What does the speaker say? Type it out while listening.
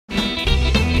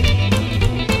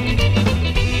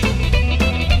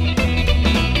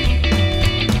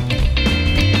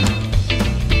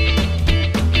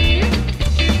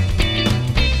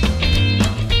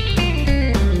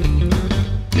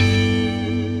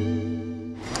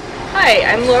Hi,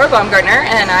 I'm Laura Baumgartner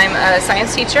and I'm a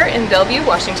science teacher in Bellevue,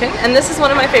 Washington, and this is one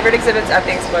of my favorite exhibits at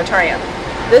the Exploratorium.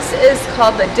 This is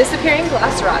called the Disappearing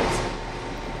Glass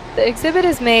Rods. The exhibit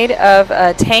is made of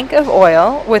a tank of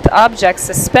oil with objects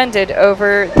suspended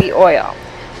over the oil.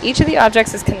 Each of the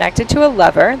objects is connected to a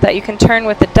lever that you can turn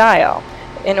with the dial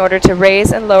in order to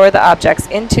raise and lower the objects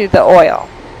into the oil.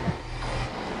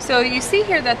 So you see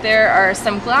here that there are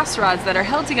some glass rods that are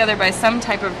held together by some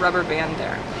type of rubber band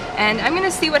there. And I'm going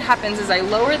to see what happens as I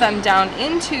lower them down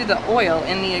into the oil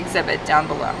in the exhibit down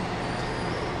below.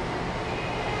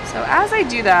 So as I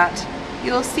do that,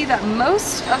 you'll see that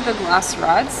most of the glass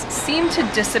rods seem to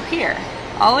disappear,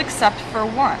 all except for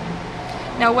one.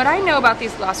 Now what I know about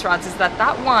these glass rods is that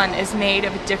that one is made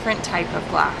of a different type of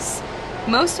glass.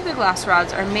 Most of the glass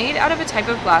rods are made out of a type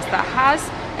of glass that has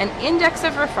an index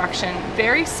of refraction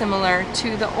very similar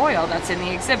to the oil that's in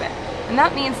the exhibit. And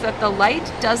that means that the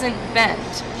light doesn't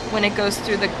bend when it goes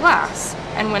through the glass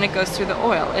and when it goes through the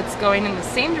oil. It's going in the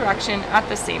same direction at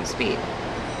the same speed.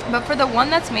 But for the one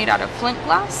that's made out of flint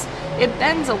glass, it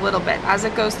bends a little bit as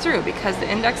it goes through because the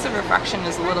index of refraction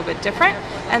is a little bit different,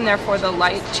 and therefore the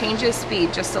light changes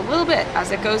speed just a little bit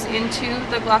as it goes into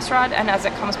the glass rod and as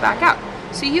it comes back out.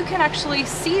 So you can actually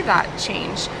see that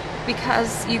change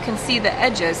because you can see the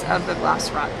edges of the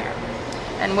glass rod there.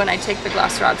 And when I take the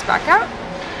glass rods back out,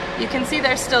 you can see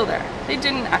they're still there. They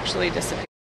didn't actually disappear.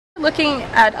 We're looking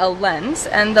at a lens,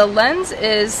 and the lens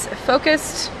is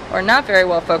focused, or not very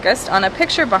well focused, on a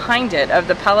picture behind it of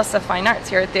the Palace of Fine Arts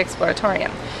here at the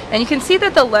Exploratorium. And you can see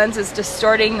that the lens is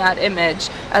distorting that image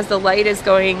as the light is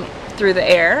going through the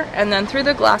air, and then through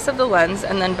the glass of the lens,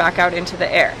 and then back out into the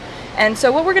air. And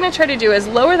so what we're going to try to do is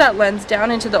lower that lens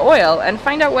down into the oil and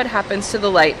find out what happens to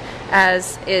the light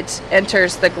as it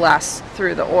enters the glass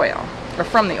through the oil, or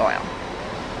from the oil.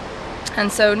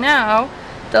 And so now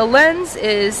the lens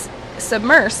is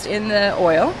submersed in the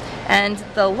oil, and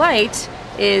the light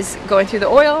is going through the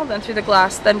oil, then through the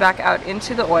glass, then back out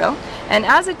into the oil. And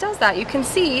as it does that, you can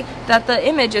see that the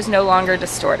image is no longer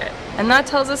distorted. And that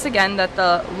tells us again that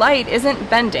the light isn't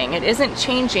bending, it isn't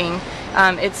changing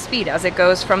its speed as it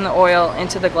goes from the oil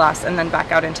into the glass and then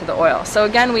back out into the oil. So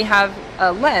again, we have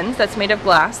a lens that's made of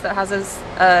glass that has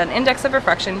an index of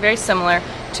refraction very similar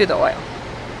to the oil.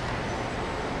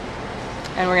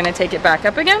 And we're going to take it back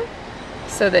up again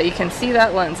so that you can see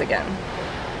that lens again.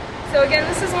 So again,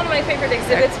 this is one of my favorite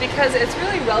exhibits because it's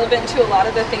really relevant to a lot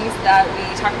of the things that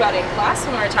we talk about in class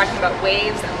when we're talking about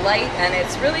waves and light, and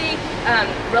it's really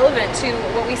relevant to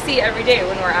what we see every day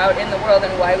when we're out in the world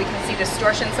and why we can see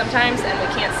distortion sometimes and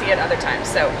we can't see it other times.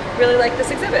 So really like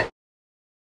this exhibit.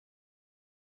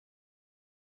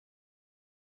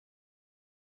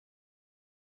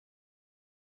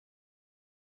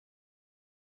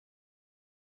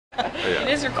 It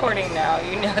is recording now,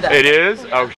 you know that. It is? Oh.